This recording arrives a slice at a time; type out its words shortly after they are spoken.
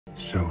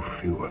So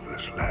few of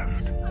us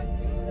left.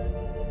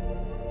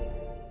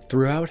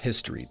 Throughout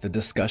history, the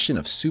discussion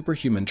of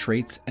superhuman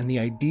traits and the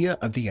idea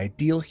of the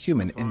ideal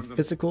human in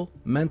physical,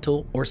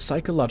 mental, or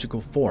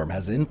psychological form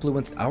has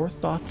influenced our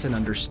thoughts and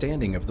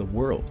understanding of the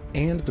world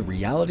and the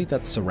reality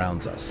that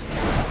surrounds us.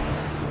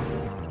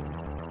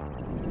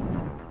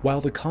 While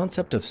the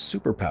concept of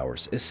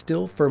superpowers is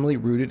still firmly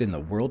rooted in the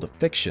world of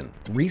fiction,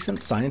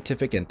 recent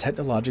scientific and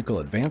technological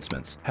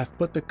advancements have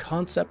put the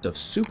concept of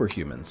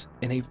superhumans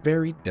in a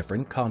very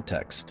different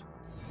context.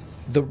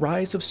 The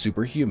rise of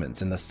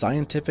superhumans in the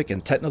scientific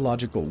and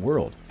technological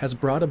world has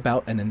brought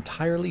about an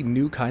entirely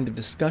new kind of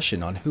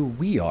discussion on who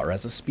we are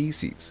as a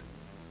species.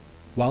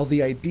 While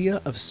the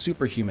idea of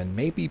superhuman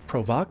may be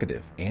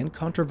provocative and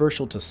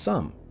controversial to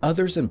some,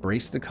 others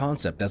embrace the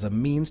concept as a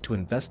means to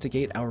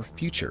investigate our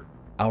future,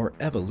 our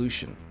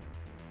evolution.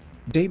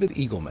 David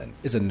Eagleman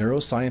is a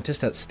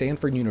neuroscientist at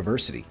Stanford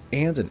University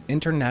and an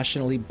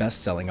internationally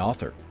best-selling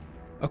author.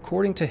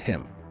 According to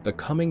him, the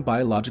coming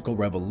biological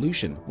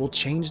revolution will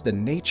change the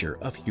nature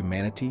of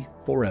humanity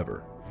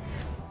forever.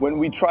 When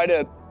we try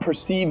to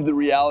perceive the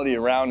reality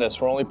around us,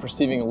 we're only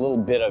perceiving a little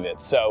bit of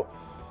it. So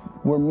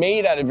we're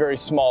made out of very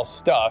small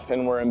stuff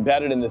and we're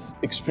embedded in this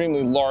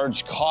extremely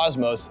large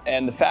cosmos.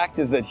 And the fact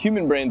is that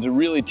human brains are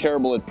really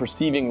terrible at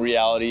perceiving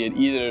reality at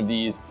either of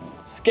these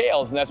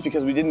scales, and that's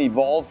because we didn't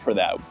evolve for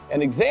that.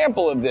 An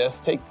example of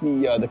this, take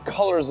the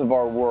colors of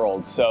our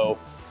world. So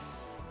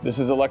this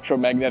is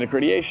electromagnetic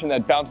radiation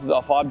that bounces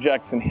off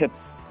objects and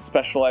hits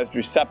specialized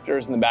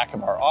receptors in the back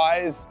of our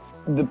eyes.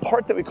 The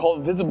part that we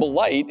call visible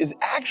light is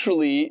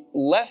actually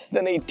less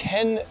than a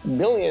 10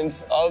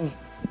 millionth of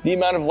the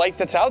amount of light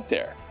that's out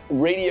there.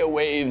 Radio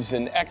waves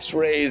and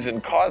X-rays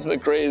and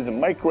cosmic rays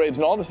and microwaves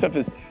and all this stuff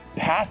is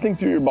passing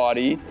through your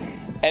body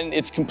and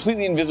it's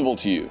completely invisible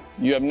to you.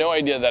 You have no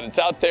idea that it's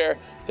out there.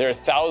 There are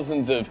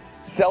thousands of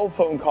cell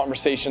phone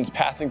conversations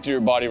passing through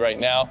your body right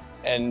now,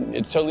 and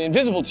it's totally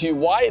invisible to you.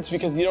 Why? It's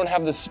because you don't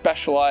have the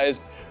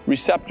specialized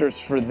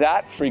receptors for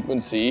that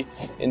frequency.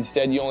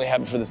 Instead, you only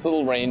have it for this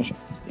little range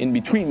in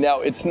between.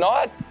 Now, it's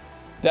not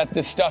that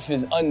this stuff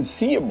is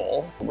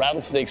unseeable.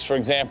 Rattlesnakes, for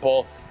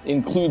example,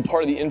 include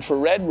part of the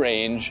infrared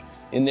range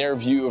in their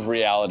view of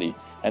reality,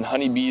 and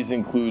honeybees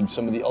include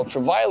some of the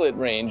ultraviolet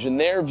range in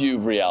their view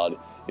of reality.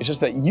 It's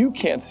just that you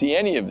can't see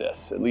any of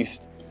this, at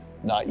least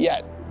not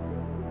yet.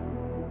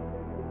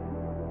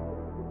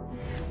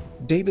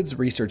 David's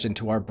research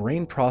into our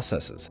brain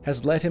processes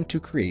has led him to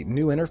create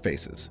new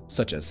interfaces,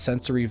 such as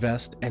sensory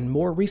vest and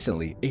more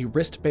recently, a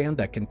wristband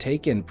that can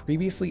take in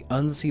previously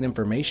unseen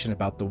information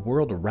about the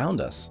world around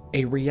us,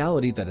 a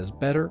reality that is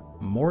better,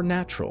 more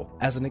natural,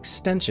 as an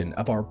extension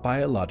of our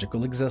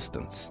biological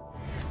existence.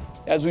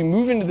 As we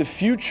move into the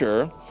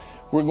future,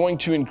 we're going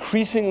to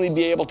increasingly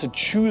be able to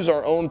choose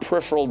our own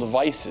peripheral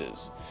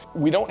devices.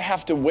 We don't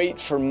have to wait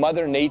for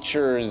Mother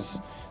Nature's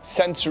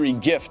sensory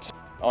gifts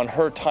on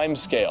her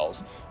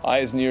timescales,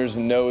 eyes and ears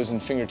and nose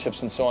and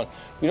fingertips and so on.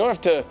 We don't have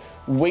to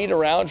wait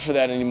around for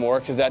that anymore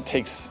because that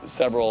takes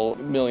several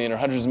million or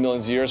hundreds of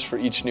millions of years for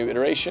each new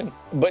iteration.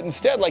 But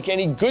instead, like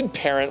any good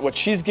parent, what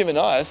she's given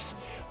us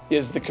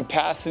is the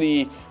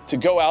capacity to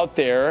go out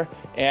there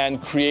and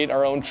create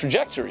our own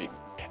trajectory.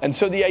 And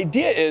so the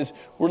idea is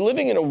we're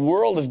living in a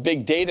world of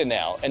big data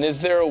now. And is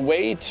there a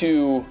way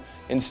to,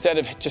 instead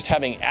of just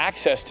having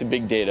access to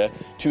big data,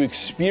 to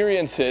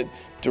experience it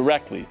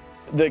directly?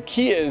 The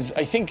key is,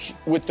 I think,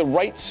 with the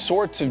right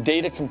sorts of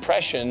data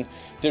compression,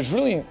 there's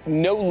really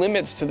no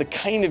limits to the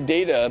kind of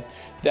data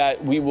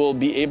that we will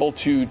be able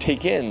to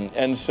take in.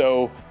 And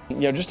so,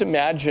 just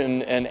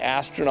imagine an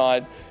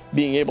astronaut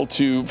being able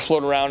to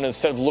float around and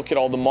instead of look at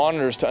all the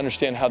monitors to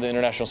understand how the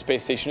International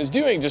Space Station is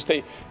doing, just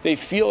they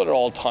feel it at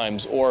all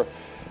times, or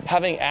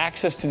having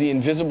access to the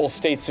invisible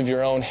states of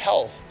your own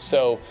health.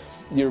 So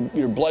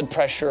your blood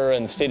pressure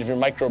and the state of your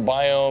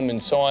microbiome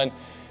and so on.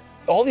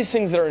 All these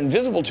things that are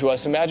invisible to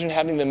us, imagine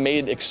having them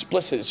made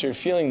explicit so you're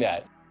feeling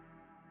that.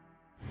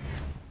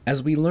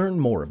 As we learn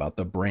more about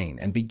the brain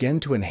and begin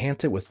to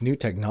enhance it with new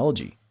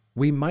technology,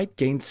 we might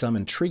gain some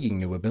intriguing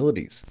new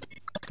abilities.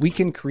 We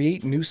can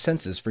create new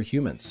senses for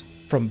humans,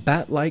 from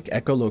bat-like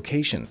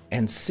echolocation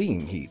and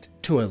seeing heat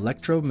to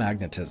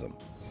electromagnetism.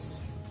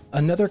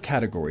 Another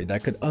category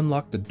that could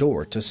unlock the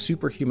door to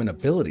superhuman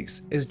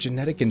abilities is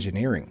genetic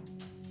engineering.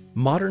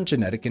 Modern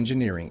genetic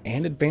engineering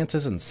and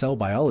advances in cell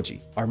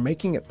biology are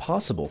making it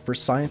possible for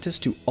scientists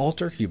to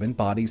alter human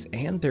bodies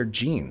and their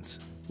genes,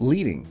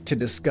 leading to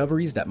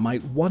discoveries that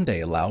might one day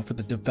allow for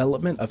the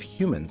development of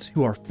humans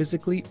who are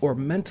physically or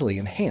mentally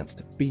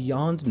enhanced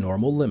beyond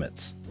normal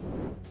limits.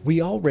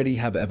 We already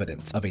have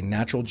evidence of a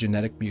natural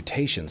genetic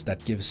mutations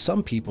that give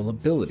some people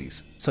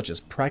abilities such as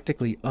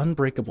practically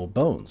unbreakable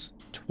bones,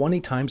 20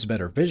 times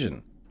better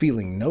vision,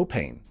 feeling no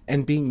pain,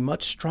 and being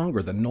much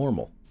stronger than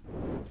normal.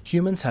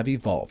 Humans have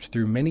evolved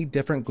through many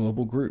different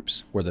global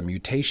groups where the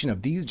mutation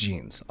of these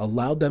genes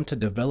allowed them to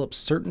develop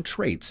certain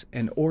traits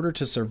in order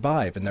to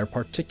survive in their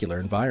particular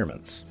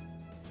environments.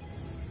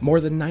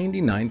 More than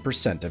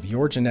 99% of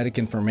your genetic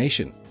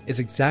information is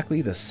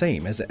exactly the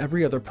same as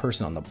every other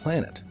person on the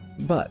planet,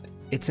 but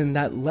it's in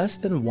that less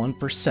than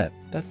 1%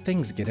 that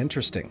things get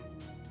interesting.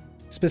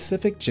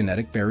 Specific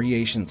genetic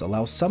variations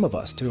allow some of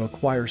us to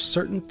acquire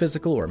certain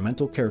physical or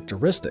mental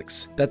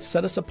characteristics that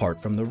set us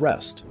apart from the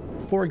rest.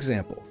 For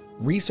example,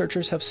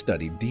 researchers have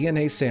studied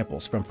DNA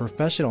samples from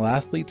professional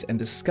athletes and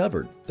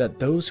discovered that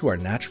those who are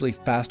naturally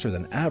faster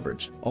than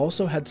average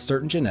also had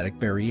certain genetic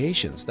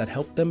variations that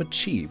helped them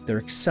achieve their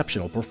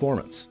exceptional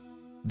performance.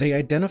 They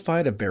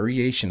identified a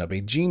variation of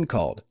a gene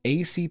called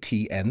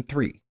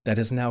ACTN3 that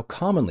is now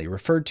commonly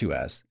referred to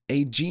as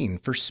a gene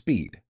for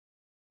speed.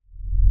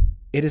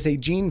 It is a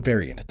gene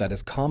variant that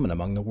is common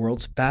among the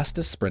world's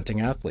fastest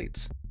sprinting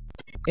athletes.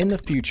 In the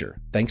future,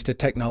 thanks to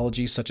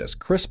technology such as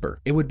CRISPR,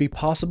 it would be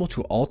possible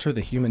to alter the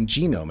human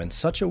genome in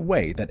such a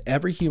way that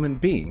every human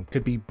being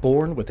could be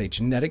born with a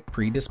genetic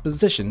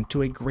predisposition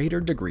to a greater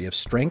degree of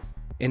strength,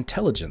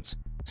 intelligence,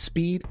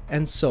 speed,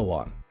 and so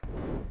on.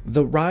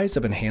 The rise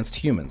of enhanced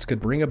humans could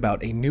bring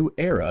about a new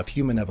era of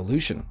human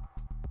evolution.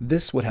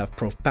 This would have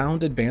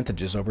profound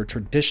advantages over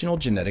traditional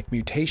genetic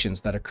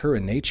mutations that occur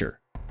in nature.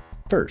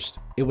 First,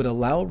 it would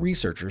allow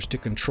researchers to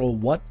control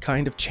what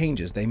kind of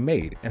changes they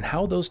made and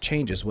how those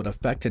changes would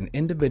affect an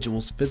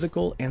individual's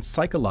physical and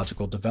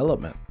psychological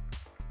development.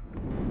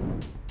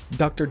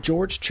 Dr.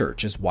 George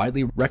Church is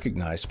widely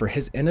recognized for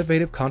his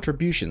innovative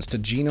contributions to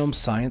genome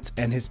science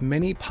and his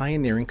many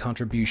pioneering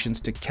contributions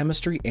to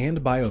chemistry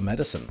and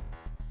biomedicine.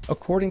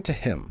 According to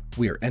him,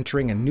 we are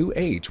entering a new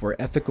age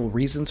where ethical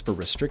reasons for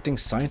restricting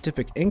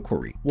scientific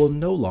inquiry will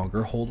no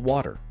longer hold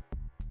water.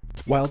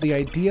 While the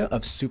idea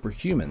of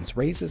superhumans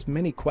raises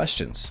many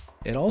questions,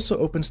 it also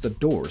opens the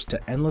doors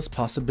to endless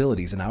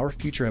possibilities in our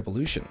future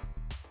evolution.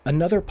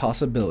 Another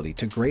possibility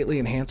to greatly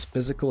enhance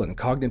physical and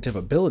cognitive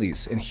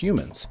abilities in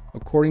humans,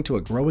 according to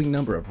a growing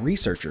number of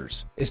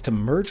researchers, is to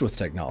merge with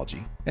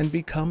technology and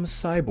become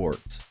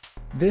cyborgs.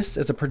 This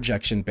is a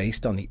projection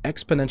based on the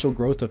exponential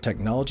growth of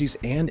technologies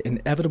and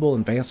inevitable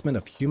advancement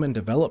of human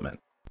development.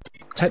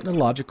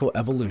 Technological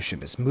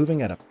evolution is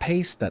moving at a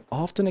pace that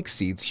often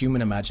exceeds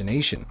human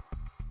imagination.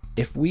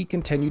 If we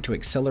continue to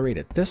accelerate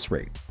at this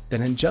rate,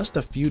 then in just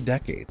a few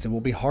decades it will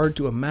be hard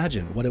to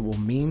imagine what it will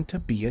mean to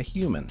be a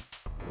human.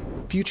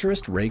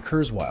 Futurist Ray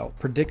Kurzweil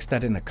predicts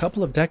that in a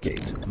couple of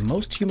decades,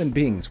 most human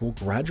beings will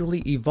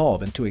gradually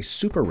evolve into a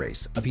super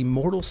race of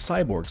immortal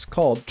cyborgs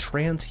called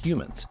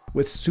transhumans,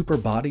 with super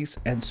bodies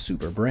and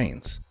super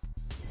brains.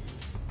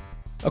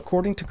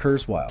 According to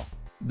Kurzweil,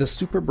 the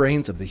super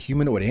brains of the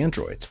humanoid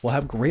androids will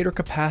have greater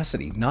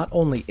capacity not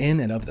only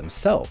in and of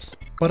themselves,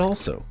 but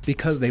also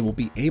because they will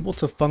be able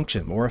to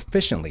function more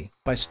efficiently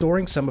by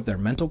storing some of their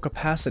mental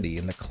capacity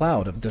in the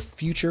cloud of the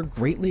future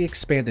greatly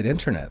expanded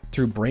internet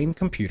through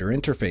brain-computer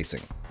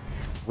interfacing.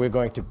 We're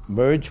going to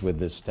merge with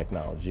this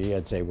technology.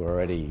 I'd say we're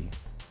already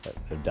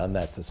have done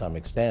that to some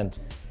extent.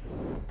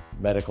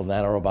 Medical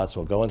nanorobots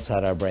will go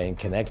inside our brain,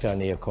 connect our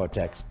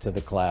neocortex to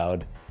the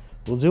cloud.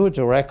 We'll do it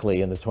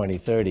directly in the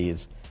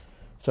 2030s.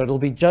 So it'll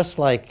be just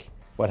like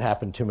what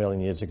happened 2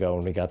 million years ago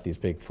when we got these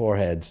big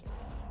foreheads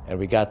and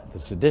we got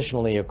this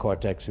additional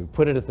neocortex, we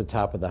put it at the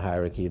top of the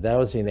hierarchy. That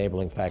was the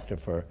enabling factor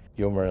for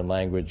humor and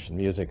language and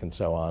music and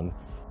so on.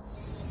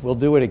 We'll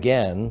do it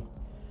again,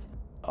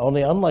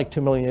 only unlike 2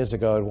 million years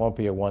ago, it won't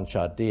be a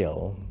one-shot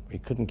deal. We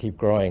couldn't keep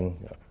growing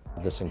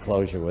this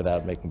enclosure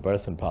without making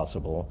birth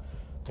impossible.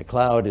 The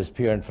cloud is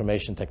pure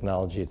information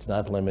technology. It's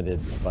not limited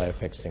by a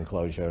fixed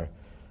enclosure.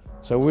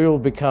 So we will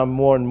become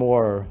more and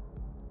more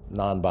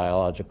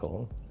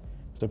non-biological.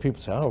 So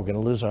people say, oh, we're going to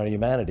lose our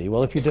humanity.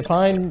 Well, if you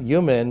define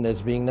human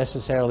as being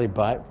necessarily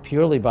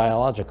purely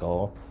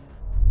biological,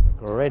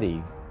 we're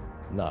already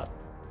not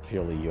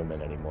purely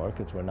human anymore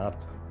because we're not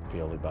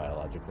purely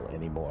biological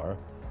anymore.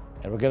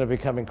 And we're going to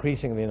become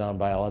increasingly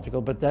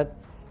non-biological, but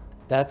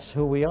that's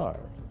who we are.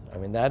 I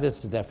mean, that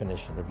is the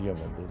definition of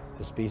human,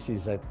 the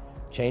species that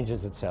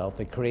changes itself,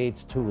 that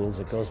creates tools,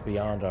 that goes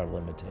beyond our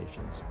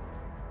limitations.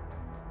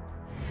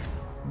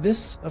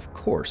 This, of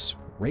course,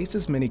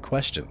 raises many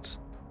questions.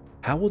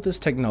 How will this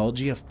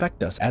technology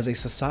affect us as a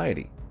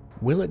society?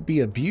 Will it be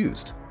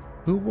abused?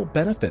 Who will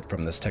benefit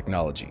from this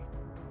technology?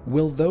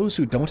 Will those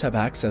who don't have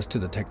access to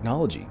the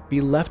technology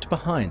be left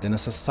behind in a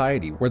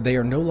society where they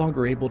are no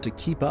longer able to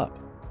keep up?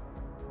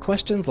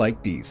 Questions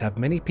like these have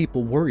many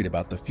people worried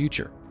about the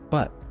future,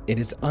 but it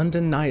is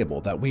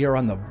undeniable that we are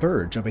on the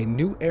verge of a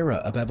new era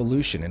of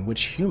evolution in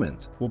which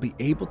humans will be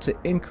able to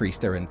increase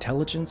their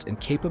intelligence and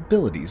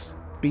capabilities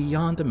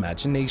beyond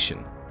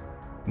imagination.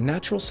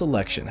 Natural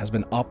selection has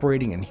been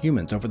operating in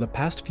humans over the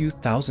past few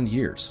thousand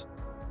years.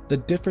 The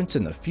difference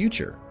in the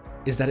future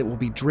is that it will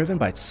be driven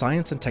by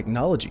science and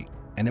technology,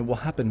 and it will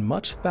happen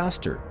much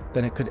faster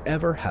than it could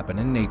ever happen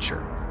in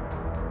nature.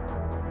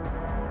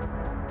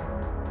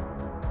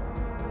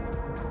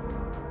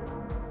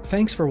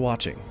 Thanks for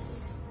watching.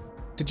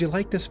 Did you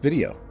like this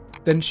video?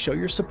 Then show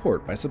your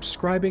support by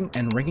subscribing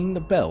and ringing the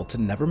bell to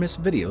never miss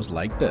videos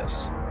like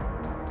this.